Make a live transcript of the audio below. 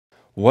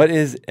What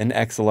is an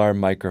XLR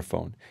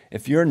microphone?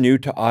 If you're new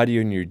to audio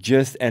and you're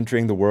just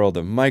entering the world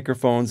of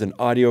microphones and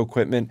audio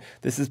equipment,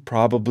 this is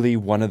probably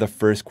one of the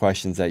first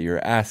questions that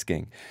you're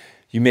asking.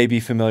 You may be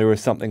familiar with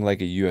something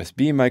like a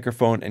USB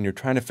microphone and you're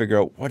trying to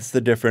figure out what's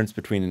the difference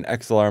between an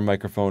XLR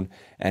microphone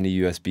and a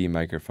USB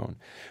microphone.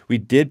 We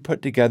did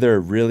put together a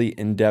really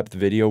in-depth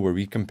video where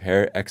we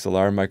compare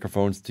XLR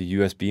microphones to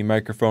USB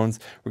microphones.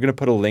 We're going to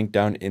put a link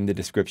down in the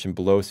description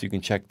below so you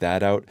can check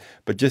that out.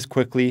 But just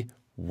quickly,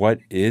 what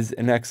is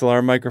an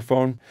XLR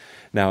microphone?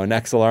 Now, an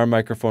XLR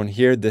microphone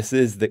here, this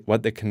is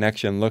what the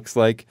connection looks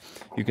like.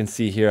 You can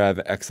see here I have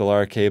an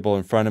XLR cable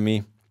in front of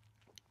me.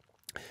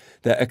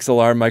 The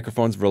XLR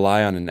microphones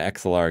rely on an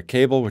XLR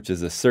cable, which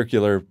is a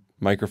circular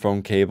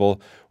microphone cable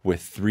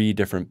with 3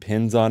 different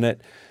pins on it.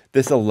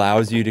 This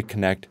allows you to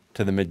connect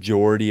to the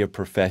majority of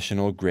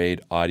professional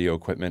grade audio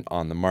equipment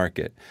on the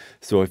market.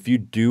 So if you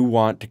do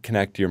want to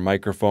connect your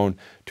microphone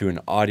to an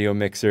audio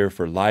mixer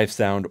for live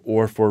sound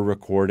or for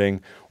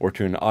recording, or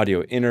to an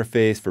audio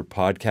interface for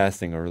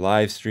podcasting or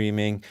live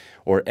streaming,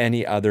 or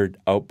any other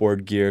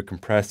outboard gear,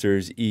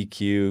 compressors,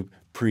 EQ,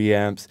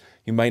 preamps,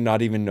 you might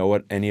not even know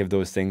what any of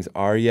those things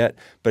are yet.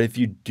 But if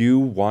you do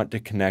want to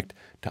connect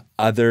to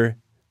other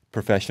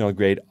professional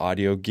grade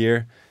audio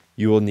gear,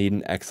 you will need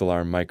an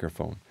XLR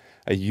microphone.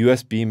 A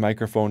USB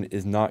microphone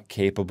is not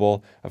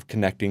capable of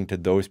connecting to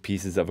those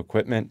pieces of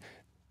equipment.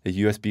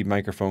 The USB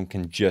microphone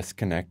can just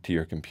connect to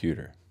your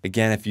computer.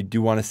 Again, if you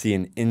do want to see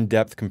an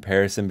in-depth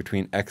comparison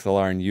between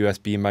XLR and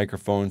USB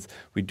microphones,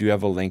 we do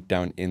have a link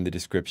down in the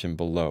description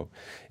below.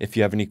 If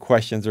you have any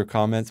questions or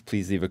comments,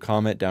 please leave a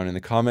comment down in the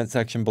comment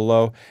section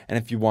below. And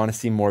if you want to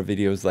see more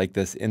videos like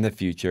this in the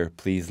future,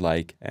 please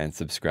like and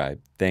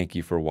subscribe. Thank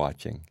you for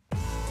watching.